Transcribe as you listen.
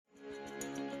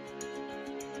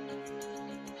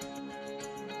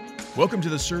Welcome to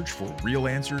the search for real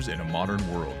answers in a modern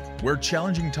world, where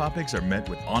challenging topics are met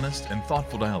with honest and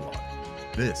thoughtful dialogue.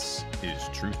 This is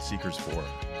Truth Seekers Forum.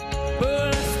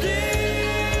 But I still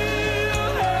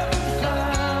haven't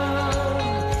found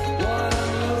what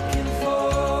I'm looking for.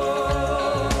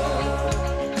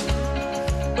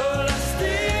 But I still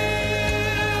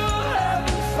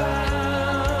haven't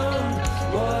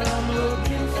found what I'm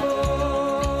looking for.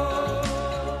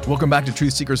 Welcome back to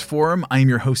Truth Seekers Forum. I am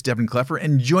your host, Devin Kleffer,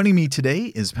 and joining me today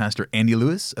is Pastor Andy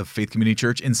Lewis of Faith Community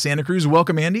Church in Santa Cruz.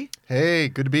 Welcome, Andy. Hey,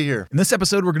 good to be here. In this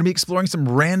episode, we're going to be exploring some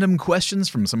random questions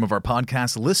from some of our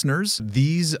podcast listeners.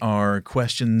 These are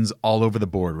questions all over the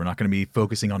board. We're not going to be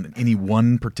focusing on any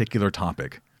one particular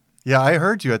topic. Yeah, I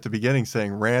heard you at the beginning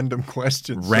saying random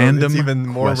questions. Random so it's even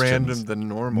more questions. random than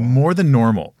normal. More than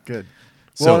normal. Good.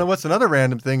 So- Well, and what's another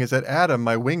random thing is that Adam,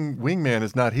 my wingman,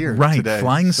 is not here Right, today.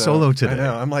 flying solo today. I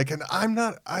know. I'm like, and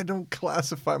I don't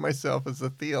classify myself as a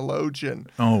theologian.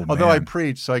 Oh, Although I man.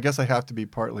 preach, so I guess I have to be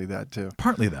partly that too.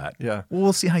 Partly that. Yeah. Well,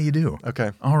 we'll see how you do.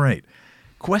 Okay. All right.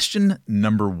 Question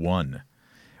number 1.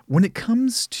 When it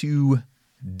comes to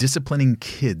disciplining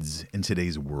kids in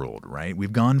today's world, right?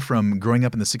 We've gone from growing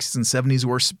up in the 60s and 70s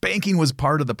where spanking was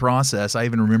part of the process. I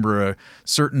even remember a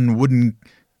certain wooden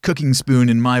cooking spoon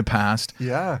in my past.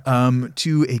 Yeah.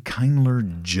 To a kinder,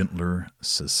 gentler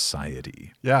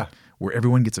society Yeah. where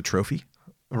everyone gets a trophy,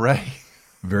 Right.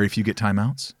 very few get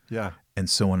timeouts, Yeah. and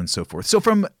so on and so forth. So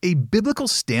from a biblical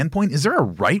standpoint, is there a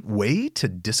right way to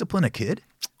discipline a kid?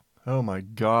 Oh my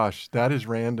gosh, that is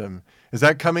random. Is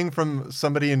that coming from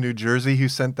somebody in New Jersey who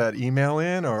sent that email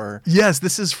in, or? Yes,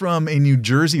 this is from a New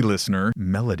Jersey listener,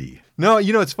 Melody. No,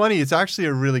 it's funny. It's actually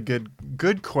a really good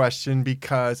question,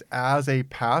 because as a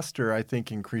pastor, I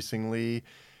think increasingly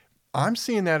I'm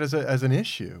seeing that as an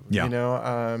issue. Yeah.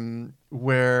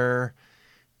 Where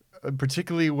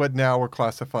particularly what now we're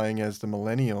classifying as the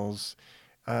millennials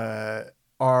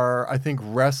are, I think,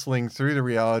 wrestling through the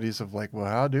realities of like, well,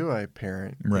 how do I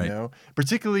parent? Right.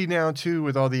 Particularly now too,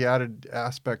 with all the added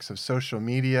aspects of social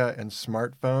media and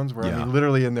smartphones, where I Yeah. mean,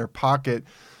 literally in their pocket,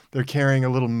 they're carrying a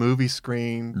little movie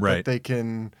screen Right. that they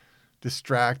can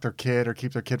distract their kid or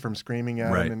keep their kid from screaming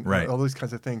at Right, them, and right. all those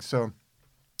kinds of things. So,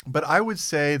 but I would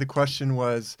say the question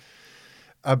was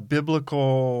a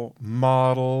biblical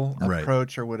model Right.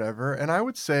 approach or whatever. And I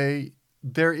would say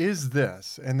there is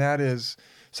this, and that is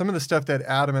some of the stuff that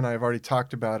Adam and I have already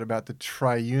talked about the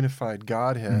triunified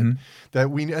Godhead, Mhm.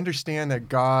 that we understand that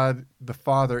God, the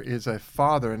Father, is a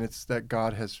father, and it's that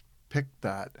God has picked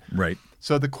that. Right.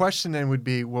 So the question then would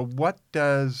be, well, what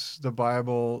does the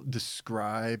Bible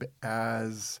describe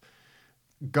as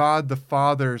God the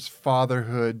Father's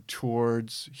fatherhood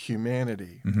towards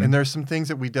humanity? Mhm. And there's some things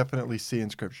that we definitely see in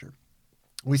Scripture.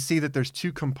 We see that there's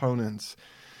two components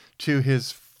to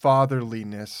his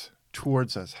fatherliness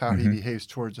towards us, how he Mhm. behaves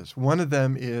towards us. One of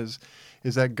them is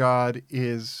that God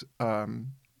is,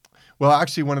 well,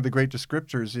 actually, one of the great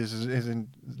descriptors is in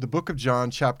the book of John,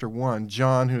 chapter 1.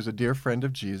 John, who's a dear friend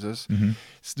of Jesus, Mhm.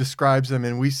 describes him,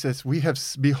 and we have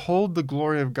behold the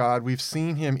glory of God. We've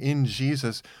seen him in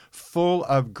Jesus, full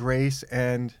of grace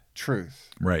and truth.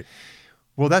 Right.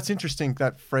 Well, that's interesting,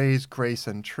 that phrase, grace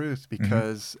and truth,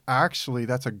 because actually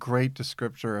that's a great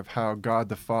descriptor of how God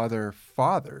the Father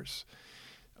fathers.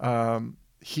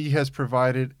 He has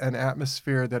provided an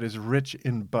atmosphere that is rich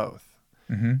in both.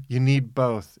 Mm-hmm. You need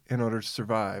both in order to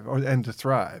survive and to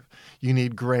thrive. You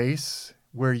need grace,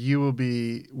 where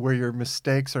your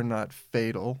mistakes are not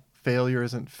fatal. Failure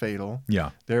isn't fatal.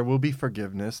 Yeah. There will be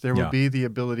forgiveness. There will Yeah. be the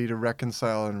ability to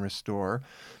reconcile and restore.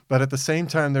 But at the same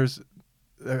time,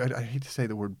 I hate to say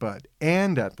the word but,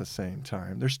 and at the same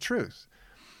time, there's truth.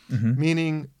 Mm-hmm.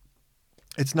 Meaning,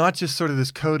 it's not just sort of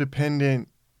this codependent,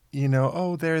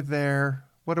 oh, they're there.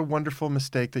 What a wonderful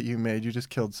mistake that you made. You just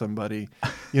killed somebody,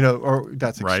 or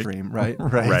that's Right. extreme, right?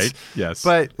 Right. Yes.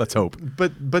 But let's hope.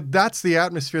 But that's the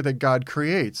atmosphere that God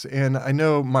creates. And I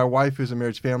know my wife, who's a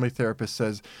marriage family therapist,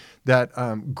 says that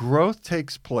growth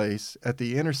takes place at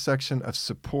the intersection of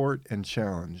support and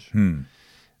challenge. And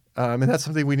that's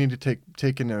something we need to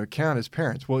take into account as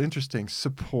parents. Well, interesting.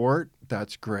 Support,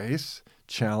 that's grace.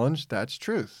 Challenge, that's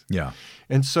truth. Yeah.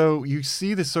 And so you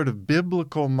see this sort of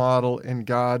biblical model in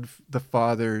God the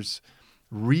Father's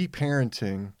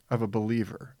reparenting of a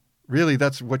believer. Really,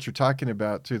 that's what you're talking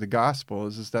about through the gospel,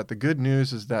 is that the good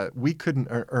news is that we couldn't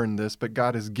earn this, but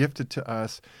God has gifted to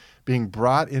us being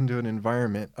brought into an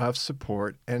environment of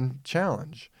support and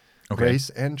challenge, Okay. grace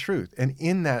and truth. And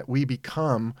in that, we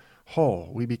become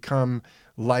whole. We become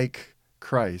like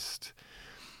Christ.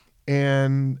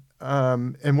 And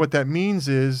what that means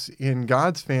is, in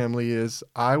God's family, is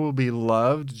I will be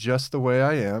loved just the way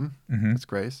I am. Mhm. That's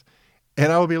grace.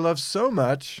 And I will be loved so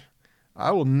much,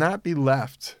 I will not be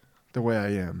left the way I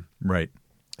am. Right.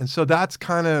 And so that's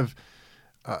kind of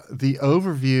the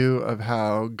overview of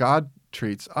how God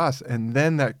treats us, and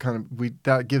then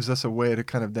that gives us a way to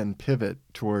kind of then pivot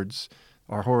towards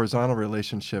our horizontal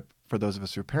relationship for those of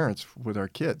us who are parents with our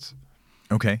kids.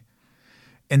 Okay.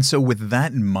 And so with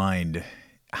that in mind,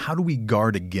 how do we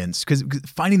guard against, because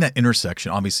finding that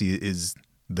intersection obviously is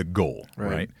the goal,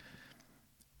 right?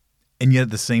 And yet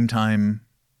at the same time,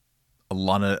 a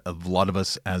lot of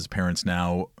us as parents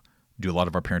now do a lot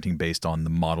of our parenting based on the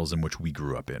models in which we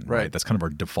grew up in, right? That's kind of our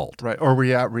default. Right. Or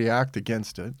react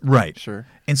against it. Right. Sure.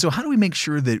 And so how do we make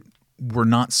sure that we're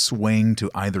not swaying to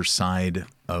either side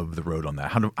of the road on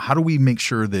that? How do we make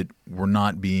sure that we're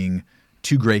not being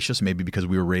too gracious, maybe because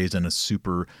we were raised in a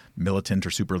super militant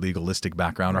or super legalistic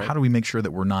background, or how do we make sure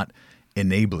that we're not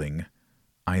enabling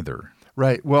either?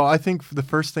 Right. Well, I think the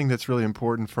first thing that's really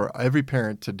important for every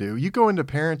parent to do, you go into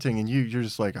parenting and you're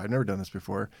just like, I've never done this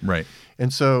before. Right.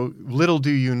 And so little do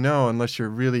you know, unless you're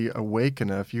really awake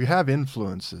enough, you have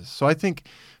influences. So I think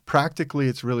practically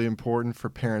it's really important for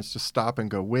parents to stop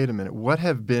and go, wait a minute, what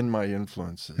have been my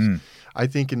influences? I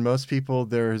think in most people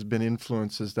there has been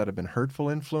influences that have been hurtful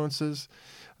influences.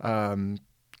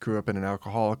 Grew up in an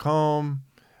alcoholic home.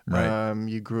 Right.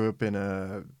 You grew up in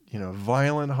a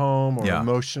violent home or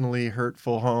emotionally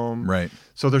hurtful home. Right.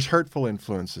 So there's hurtful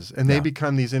influences, and they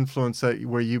become these influences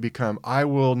where you become, I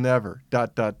will never, ...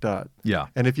 Yeah.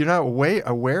 And if you're not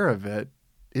aware of it,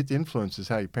 it influences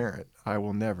how you parent. I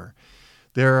will never.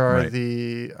 There are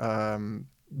the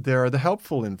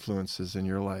helpful influences in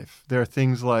your life. There are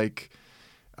things like,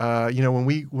 when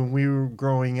we were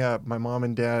growing up, my mom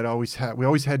and dad always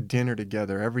had dinner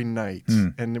together every night,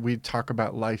 and we'd talk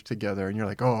about life together. And you're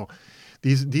like, oh,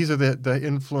 these are the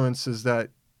influences that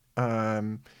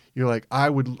you're like, I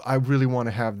really want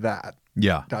to have that.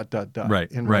 Yeah. ...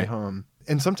 Right. In my home.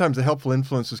 And sometimes the helpful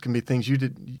influences can be things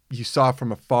you saw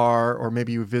from afar, or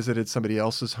maybe you visited somebody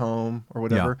else's home or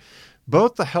whatever. Yeah.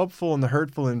 Both the helpful and the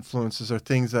hurtful influences are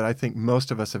things that I think most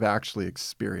of us have actually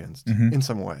experienced in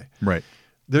some way. Right.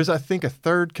 There's, I think, a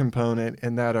third component,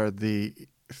 and that are the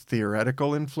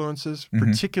theoretical influences,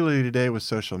 particularly today with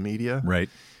social media, Right.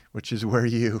 which is where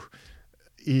you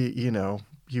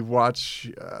watch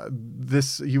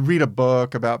you read a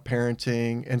book about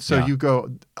parenting, and so you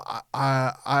go,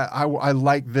 I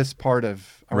like this part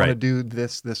of, I want to do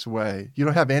this way. You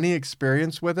don't have any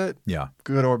experience with it,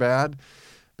 good or bad,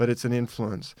 but it's an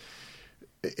influence.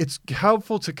 It's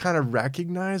helpful to kind of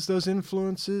recognize those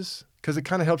influences, because it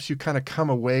kind of helps you kind of come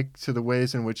awake to the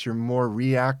ways in which you're more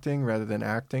reacting rather than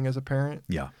acting as a parent.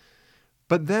 Yeah.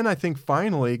 But then I think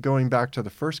finally, going back to the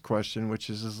first question, which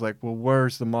is like, well,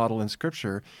 where's the model in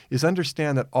Scripture, is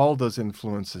understand that all those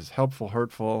influences, helpful,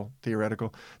 hurtful,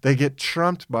 theoretical, they get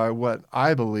trumped by what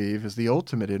I believe is the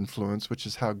ultimate influence, which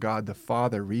is how God the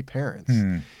Father reparents.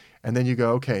 And then you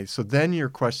go, okay, so then your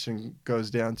question goes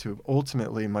down to,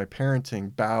 ultimately, my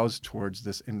parenting bows towards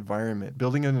this environment,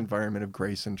 building an environment of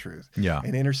grace and truth. Yeah.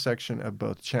 An intersection of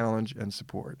both challenge and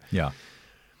support. Yeah.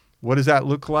 What does that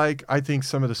look like? I think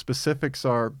some of the specifics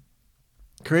are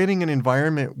creating an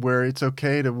environment where it's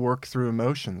okay to work through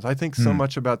emotions. I think so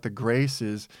much about the grace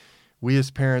is we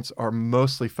as parents are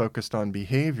mostly focused on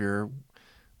behavior.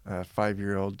 A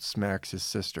 5-year-old smacks his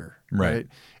sister, right?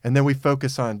 And then we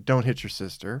focus on don't hit your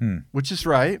sister, which is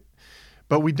right.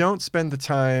 But we don't spend the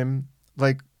time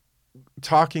like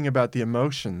talking about the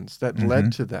emotions that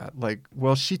led to that. Like,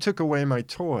 well, she took away my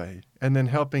toy, and then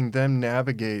helping them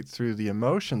navigate through the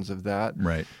emotions of that.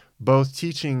 Right. Both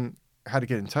teaching how to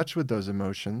get in touch with those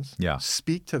emotions, Yeah.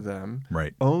 speak to them,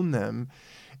 Right. own them,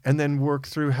 and then work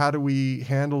through how do we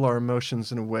handle our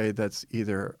emotions in a way that's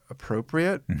either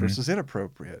appropriate versus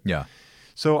inappropriate. Yeah.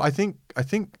 So I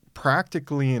think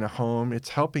practically in a home, it's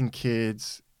helping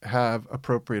kids have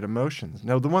appropriate emotions.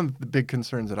 Now, one of the big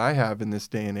concerns that I have in this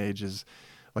day and age is,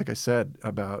 like I said,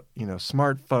 about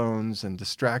smartphones and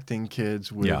distracting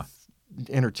kids with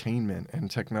entertainment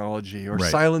and technology, or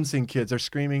silencing kids. They're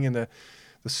screaming in the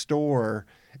store,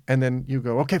 and then you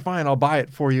go, okay, fine, I'll buy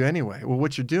it for you anyway. Well,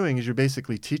 what you're doing is you're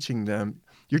basically teaching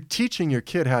your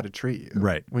kid how to treat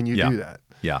you when you do that.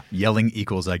 Yeah. Yelling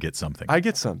equals I get something. I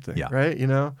get something, right?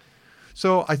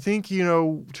 So I think,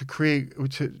 to create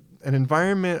an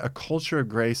environment, a culture of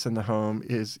grace in the home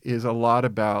is a lot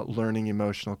about learning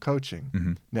emotional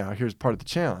coaching. Now, here's part of the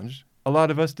challenge. A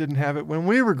lot of us didn't have it when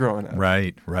we were growing up.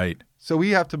 Right. So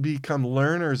we have to become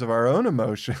learners of our own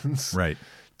emotions. Right.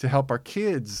 To help our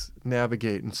kids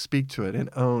navigate and speak to it and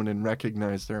own and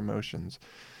recognize their emotions.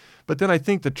 But then I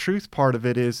think the truth part of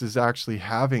it is actually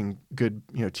having good,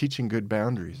 teaching good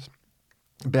boundaries.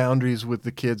 boundaries with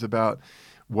the kids about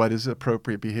what is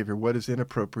appropriate behavior, what is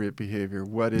inappropriate behavior,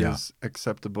 what is Yeah.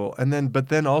 acceptable, but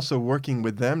then also working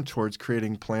with them towards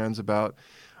creating plans about,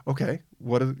 okay,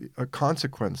 what are the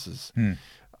consequences?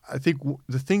 I think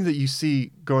the thing that you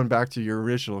see, going back to your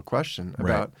original question Right.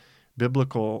 about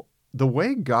biblical, the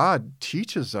way God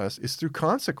teaches us is through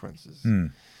consequences.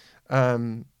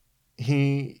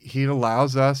 He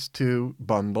allows us to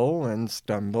bumble and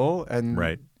stumble, and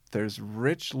Right. there's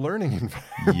rich learning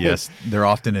involved Yes, there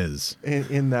often is.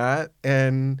 in that.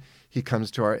 And he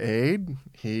comes to our aid.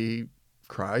 He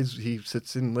cries. He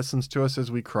sits and listens to us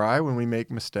as we cry when we make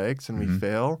mistakes and we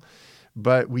fail.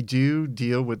 But we do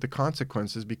deal with the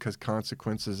consequences, because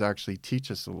consequences actually teach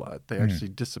us a lot. They actually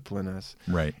discipline us.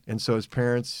 Right. And so as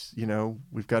parents,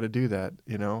 we've got to do that.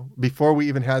 Before we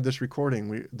even had this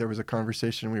recording, there was a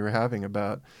conversation we were having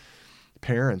about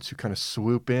parents who kind of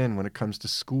swoop in when it comes to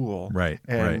school. Right,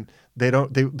 And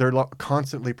right. they're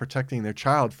constantly protecting their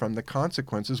child from the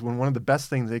consequences, when one of the best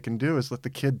things they can do is let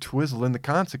the kid twizzle in the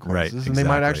consequences, Right, and they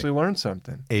might exactly. actually learn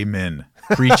something. Amen.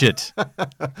 Preach it.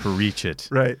 Preach it.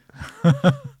 Right.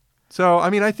 So,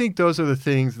 I mean, I think those are the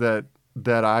things that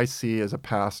I see as a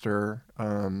pastor.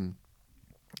 And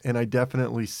I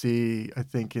definitely see, I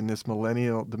think, in the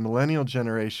millennial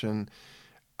generation,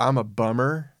 I'm a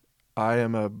bummer. I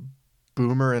am a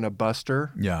boomer and a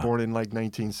buster, Yeah. born in like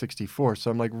 1964.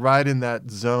 So I'm like right in that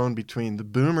zone between the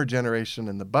boomer generation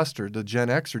and the buster, the Gen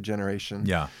Xer generation.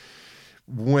 Yeah.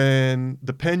 When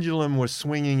the pendulum was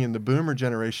swinging in the boomer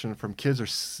generation from kids are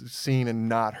seen and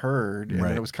not heard, and Right.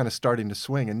 then it was kind of starting to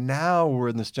swing. And now we're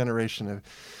in this generation of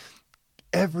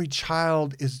every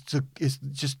child is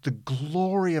just the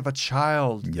glory of a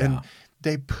child, Yeah. and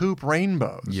they poop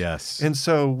rainbows. Yes. And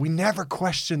so we never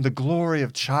question the glory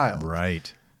of child.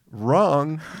 Right.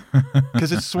 Wrong,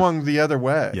 because it swung the other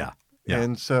way. Yeah. Yeah.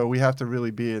 And so we have to really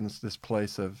be in this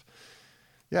place of,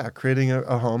 creating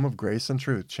a home of grace and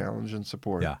truth, challenge and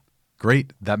support. Yeah.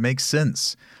 Great. That makes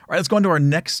sense. All right, let's go on to our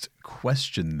next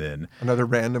question then. Another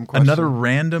random question. Another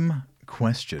random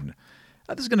question.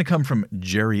 This is going to come from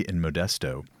Jerry in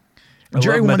Modesto. I love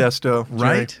Modesto, Jerry.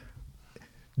 Right?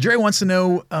 Jerry wants to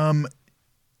know,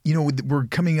 we're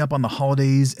coming up on the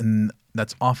holidays, and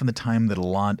that's often the time that a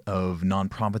lot of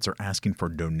nonprofits are asking for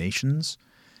donations.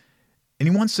 And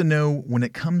he wants to know, when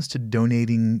it comes to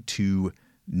donating to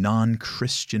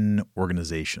non-Christian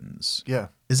organizations, Yeah.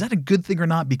 is that a good thing or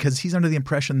not? Because he's under the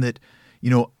impression that,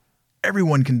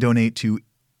 everyone can donate to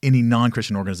any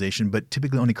non-Christian organization, but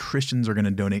typically only Christians are going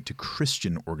to donate to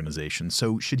Christian organizations.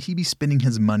 So should he be spending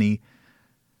his money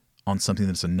on something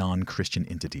that's a non-Christian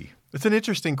entity? It's an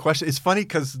interesting question. It's funny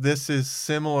because this is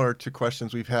similar to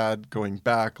questions we've had going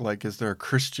back, like, is there a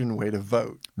Christian way to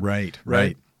vote? Right,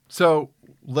 right. So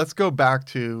let's go back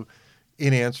to,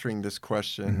 in answering this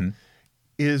question,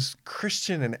 is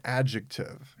Christian an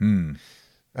adjective?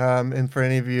 And for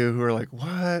any of you who are like,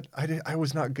 what? I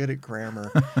was not good at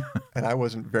grammar, and I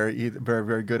wasn't very,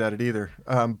 very good at it either.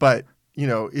 But,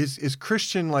 is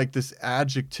Christian like this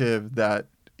adjective that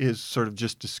is sort of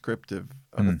just descriptive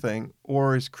of a thing?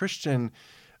 Or is Christian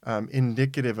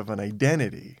indicative of an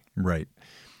identity? Right.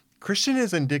 Christian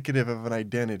is indicative of an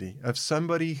identity, of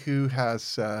somebody who has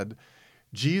said,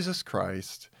 Jesus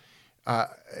Christ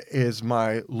is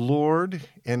my Lord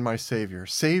and my Savior.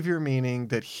 Savior meaning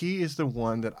that he is the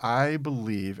one that I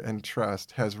believe and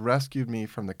trust has rescued me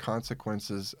from the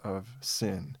consequences of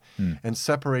sin and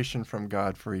separation from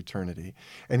God for eternity.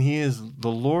 And he is the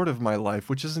Lord of my life,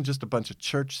 which isn't just a bunch of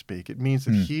church speak. It means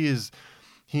that he is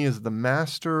the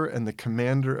master and the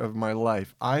commander of my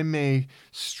life. I may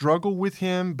struggle with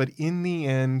him, but in the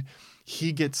end,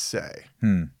 he gets say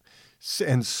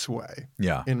and sway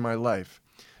in my life.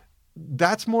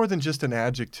 That's more than just an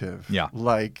adjective. Yeah.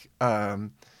 Like, how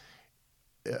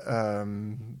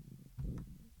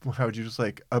would you just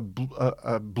like a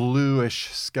bluish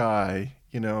sky,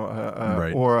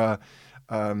 Right. or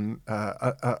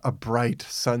a bright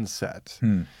sunset.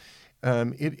 To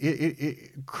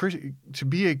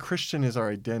be a Christian is our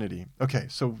identity. Okay,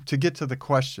 so to get to the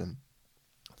question,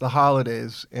 the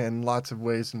holidays and lots of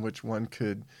ways in which one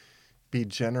could be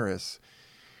generous.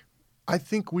 I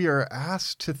think we are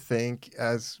asked to think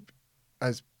as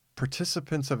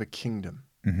participants of a kingdom.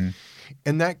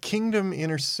 And that kingdom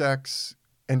intersects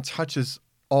and touches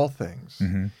all things.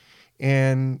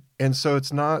 And so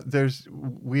it's not,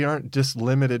 we aren't just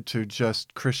limited to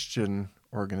just Christian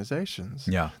organizations.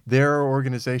 Yeah. There are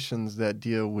organizations that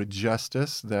deal with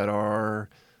justice that are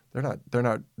they're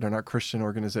not Christian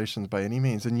organizations by any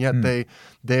means, and yet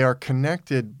they are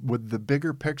connected with the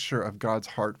bigger picture of God's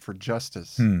heart for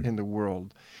justice in the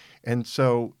world. And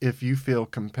so if you feel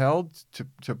compelled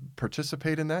to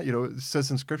participate in that, it says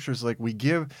in scriptures, like we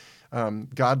give,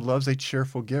 God loves a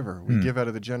cheerful giver. We give out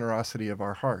of the generosity of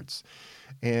our hearts.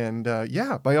 And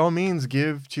by all means,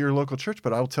 give to your local church.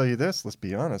 But I'll tell you this, let's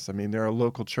be honest. I mean, there are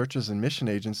local churches and mission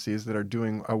agencies that are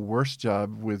doing a worse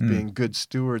job with being good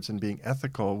stewards and being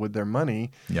ethical with their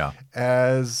money Yeah.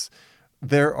 as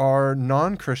there are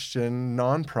non-Christian,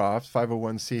 non-profs,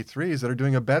 501c3s that are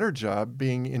doing a better job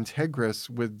being integrous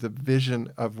with the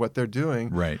vision of what they're doing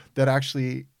Right. that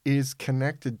actually is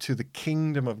connected to the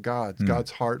kingdom of God,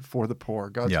 God's heart for the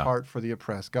poor, God's Yeah. heart for the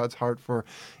oppressed, God's heart for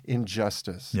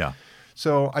injustice. Yeah.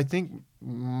 So I think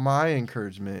my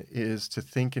encouragement is to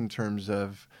think in terms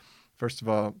of, first of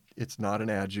all, it's not an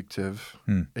adjective.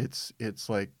 It's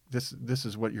like this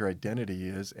is what your identity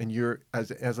is, and you're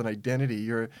as an identity,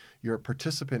 you're a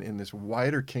participant in this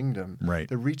wider kingdom Right.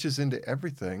 that reaches into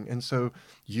everything, and so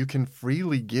you can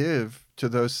freely give to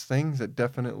those things that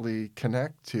definitely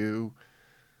connect to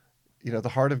the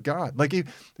heart of God. Like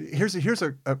here's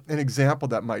an example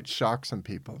that might shock some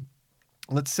people.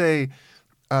 Let's say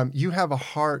you have a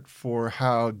heart for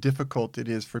how difficult it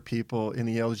is for people in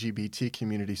the LGBT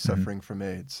community suffering from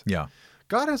AIDS. Yeah.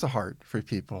 God has a heart for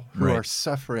people who Right. are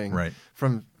suffering Right.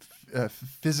 from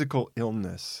physical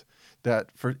illness that,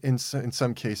 in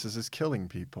some cases, is killing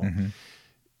people.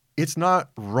 It's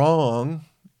not wrong.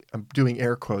 I'm doing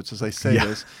air quotes as I say Yeah.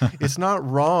 this. It's not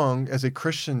wrong as a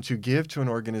Christian to give to an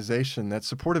organization that's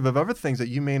supportive of other things that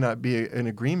you may not be in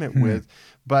agreement with,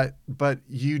 but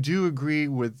you do agree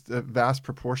with the vast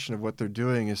proportion of what they're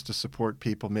doing is to support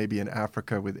people maybe in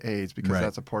Africa with AIDS because Right.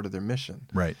 that's a part of their mission.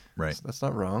 Right. Right. That's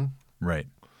not wrong. Right.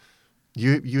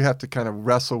 You have to kind of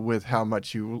wrestle with how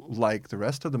much you like the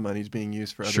rest of the money's being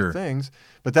used for other Sure. things,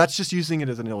 but that's just using it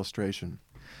as an illustration.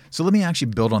 So let me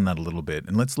actually build on that a little bit,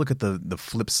 and let's look at the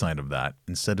flip side of that.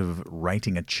 Instead of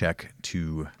writing a check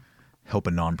to help a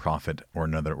nonprofit or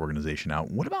another organization out,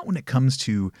 what about when it comes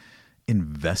to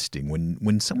investing?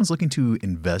 When someone's looking to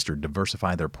invest or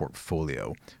diversify their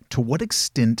portfolio, to what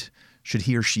extent should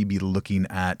he or she be looking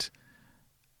at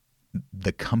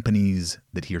the companies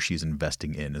that he or she is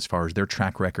investing in as far as their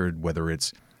track record, whether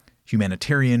it's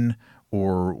humanitarian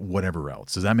or whatever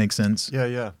else? Does that make sense?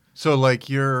 Yeah. So like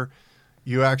you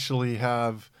actually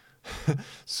have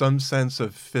some sense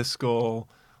of fiscal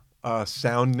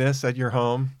soundness at your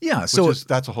home. Yeah, so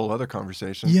that's a whole other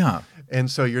conversation. yeah. And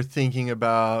so you're thinking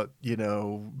about,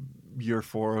 your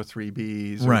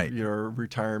 403Bs or Right. your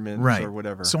retirements Right. or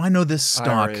whatever. So I know this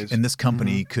stock IRAs. and this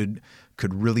company could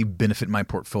really benefit my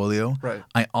portfolio. Right.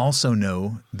 I also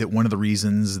know that one of the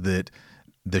reasons that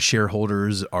the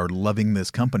shareholders are loving this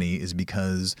company is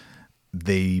because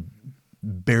they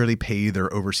barely pay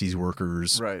their overseas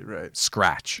workers Right.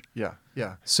 scratch. Yeah.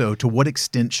 So to what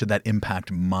extent should that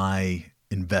impact my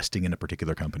investing in a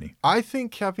particular company? I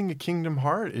think having a kingdom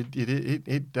heart,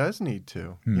 it does need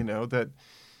to. That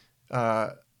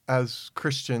as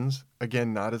Christians,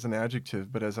 again, not as an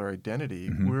adjective, but as our identity,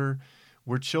 we're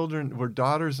children, we're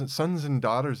daughters and sons and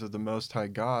daughters of the Most High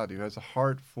God, who has a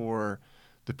heart for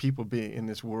the people being in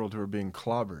this world who are being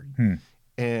clobbered.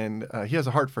 And he has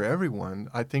a heart for everyone,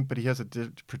 I think, but he has a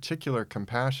particular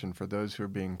compassion for those who are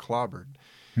being clobbered.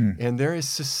 And there is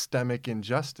systemic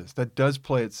injustice that does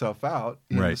play itself out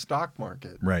in the Right. stock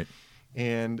market. Right.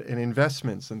 And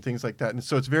investments and things like that. And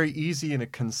so it's very easy in a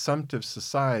consumptive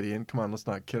society. And come on, let's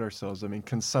not kid ourselves. I mean,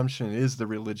 consumption is the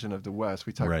religion of the West.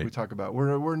 We talk about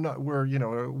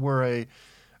we're a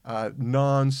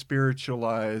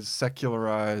non-spiritualized,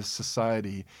 secularized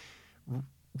society.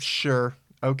 Sure,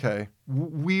 okay,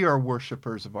 we are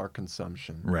worshipers of our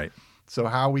consumption. Right. So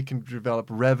how we can develop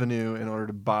revenue in order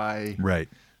to buy, Right.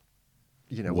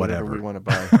 whatever Whatever. we want to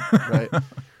buy, right?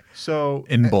 So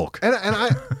In bulk. and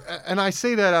I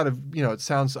say that out of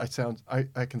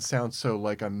I can sound so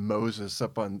like I'm Moses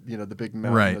up on the big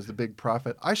mountain Right. as the big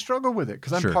prophet. I struggle with it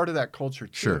because I'm Sure. part of that culture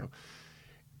too. Sure.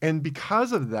 And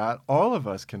because of that, all of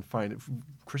us can find it,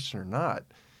 Christian or not,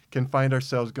 can find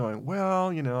ourselves going, well,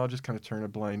 I'll just kind of turn a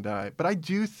blind eye. But I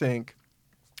do think,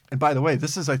 and by the way,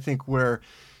 this is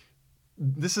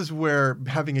where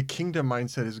having a kingdom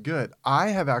mindset is good. I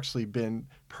have actually been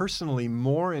personally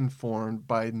more informed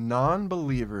by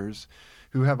non-believers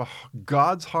who have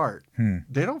God's heart.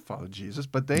 They don't follow Jesus,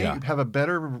 but they Yeah. have a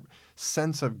better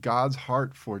sense of God's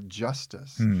heart for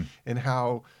justice and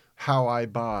how I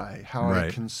buy, how I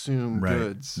Right. consume Right.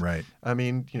 goods. Right. I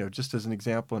mean, just as an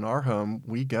example, in our home,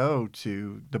 we go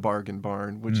to the Bargain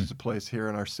Barn, which is a place here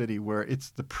in our city where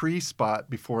it's the pre-spot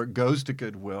before it goes to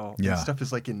Goodwill. Yeah. And stuff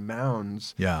is like in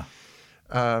mounds. Yeah.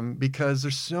 because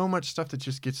there's so much stuff that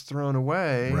just gets thrown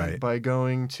away Right. by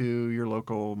going to your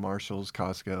local Marshalls,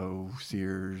 Costco,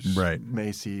 Sears, Right.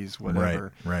 Macy's,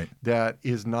 whatever. Right. That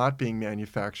is not being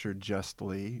manufactured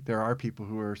justly. There are people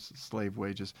who are slave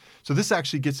wages. So this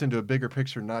actually gets into a bigger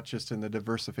picture, not just in the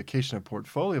diversification of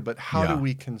portfolio, but how Yeah. do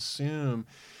we consume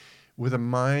with a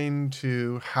mind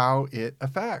to how it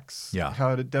affects, Yeah.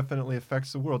 how it definitely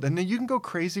affects the world. And then you can go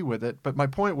crazy with it. But my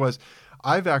point was,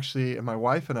 I've actually, and my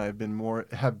wife and I have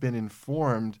been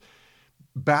informed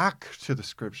back to the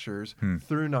scriptures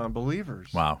through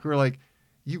non-believers. Wow. Who are like,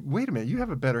 wait a minute, you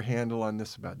have a better handle on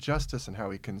this about justice and how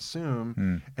we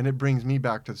consume. And it brings me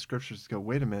back to the scriptures to go,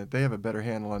 wait a minute, they have a better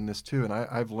handle on this too. And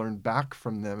I've learned back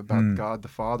from them about God the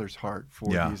Father's heart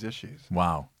for Yeah. these issues.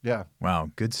 Wow. Yeah.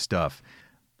 Wow. Good stuff.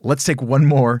 Let's take one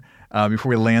more before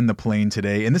we land the plane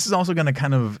today. And this is also going to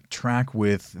kind of track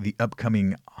with the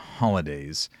upcoming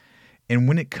holidays. And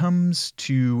when it comes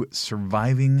to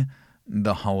surviving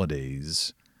the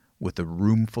holidays with a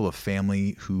room full of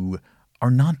family who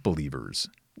are not believers,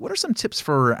 what are some tips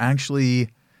for actually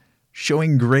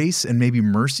showing grace and maybe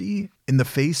mercy in the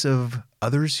face of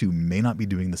others who may not be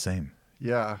doing the same?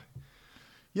 Yeah.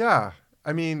 Yeah.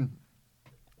 I mean,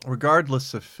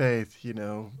 regardless of faith,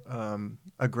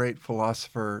 a great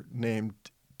philosopher named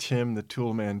Tim the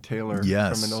Toolman Taylor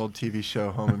Yes. from an old TV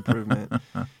show, Home Improvement,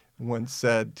 once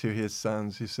said to his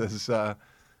sons, he says,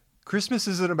 Christmas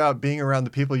isn't about being around the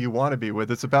people you want to be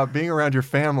with. It's about being around your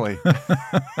family.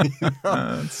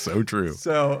 That's so true.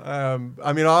 So,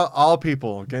 I mean, all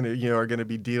people are going to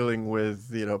be dealing with,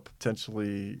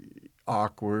 potentially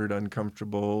awkward,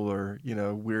 uncomfortable, or,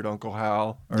 weird Uncle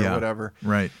Hal or Yeah. whatever.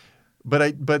 Right.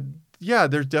 But yeah,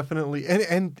 there's definitely,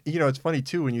 and it's funny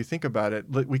too, when you think about it,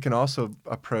 we can also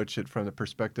approach it from the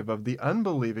perspective of the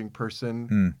unbelieving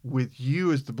person with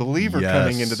you as the believer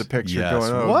coming into the picture Yes.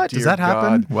 going, oh, what? dear Does that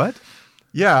happen? God. What?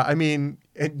 Yeah, I mean,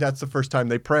 and that's the first time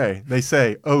they pray. They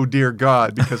say, "Oh dear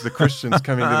God," because the Christians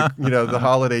coming to the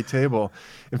holiday table.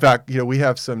 In fact, we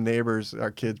have some neighbors.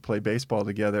 Our kids play baseball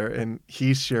together, and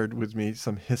he shared with me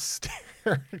some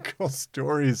hysterical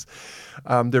stories.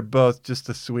 They're both just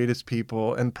the sweetest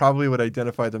people, and probably would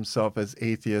identify themselves as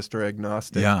atheist or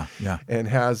agnostic. Yeah. And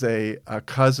has a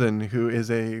cousin who is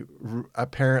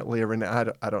apparently a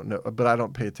renowned. I don't know, but I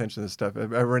don't pay attention to this stuff. A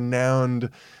renowned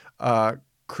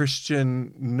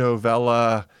Christian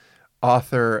novella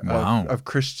author Wow. of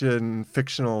Christian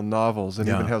fictional novels, and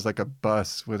Yeah. even has like a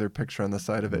bus with her picture on the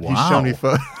side of it. Wow. He's shown me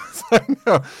photos. I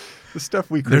know. The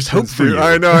stuff we There's Christians hope for do. you.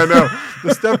 I know.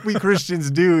 The stuff we Christians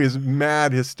do is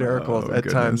mad hysterical Oh, at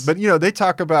goodness. times. But they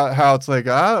talk about how it's like,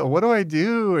 what do I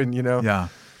do? And Yeah.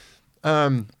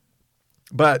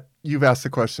 but you've asked the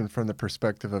question from the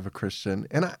perspective of a Christian.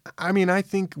 And I mean, I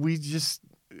think we just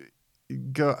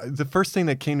go, the first thing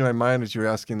that came to my mind as you were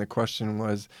asking the question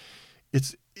was,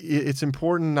 it's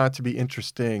important not to be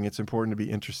interesting. It's important to be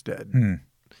interested.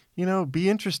 Be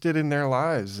interested in their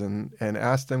lives and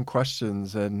ask them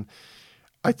questions. And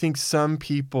I think some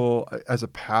people, as a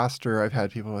pastor, I've had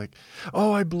people like,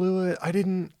 "Oh, I blew it. I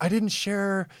didn't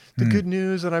share the good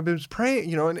news, and I was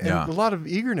praying, and Yeah. a lot of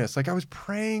eagerness. Like I was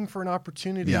praying for an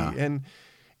opportunity. Yeah. And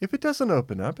if it doesn't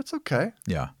open up, it's okay.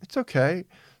 Yeah. It's okay.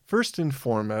 First and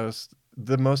foremost,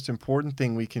 the most important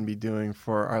thing we can be doing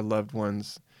for our loved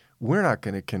ones, we're not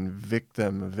going to convict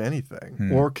them of anything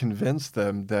or convince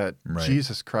them that Right.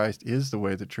 Jesus Christ is the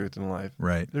way, the truth, and life.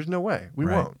 Right. There's no way. We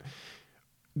Right. won't.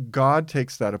 God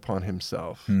takes that upon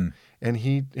himself, and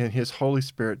his Holy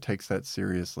Spirit takes that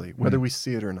seriously, whether we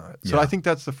see it or not. So Yeah. I think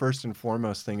that's the first and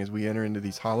foremost thing as we enter into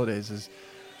these holidays is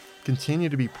continue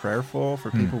to be prayerful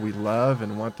for people we love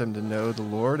and want them to know the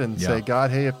Lord, and Yeah. say,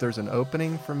 God, hey, if there's an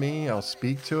opening for me, I'll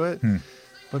speak to it.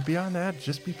 But beyond that,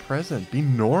 just be present, be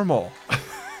normal.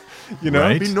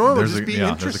 Right. Be normal, There's just a- be there's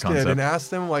a interested concept. and ask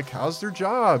them like, how's their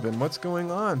job and what's going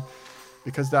on?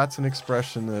 Because that's an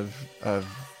expression of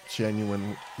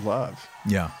genuine love.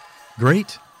 Yeah.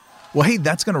 Great. Well, hey,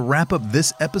 that's going to wrap up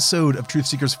this episode of Truth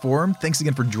Seekers Forum. Thanks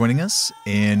again for joining us.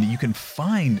 And you can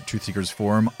find Truth Seekers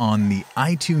Forum on the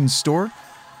iTunes Store.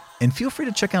 And feel free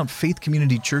to check out Faith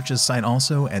Community Church's site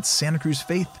also at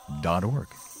santacruzfaith.org.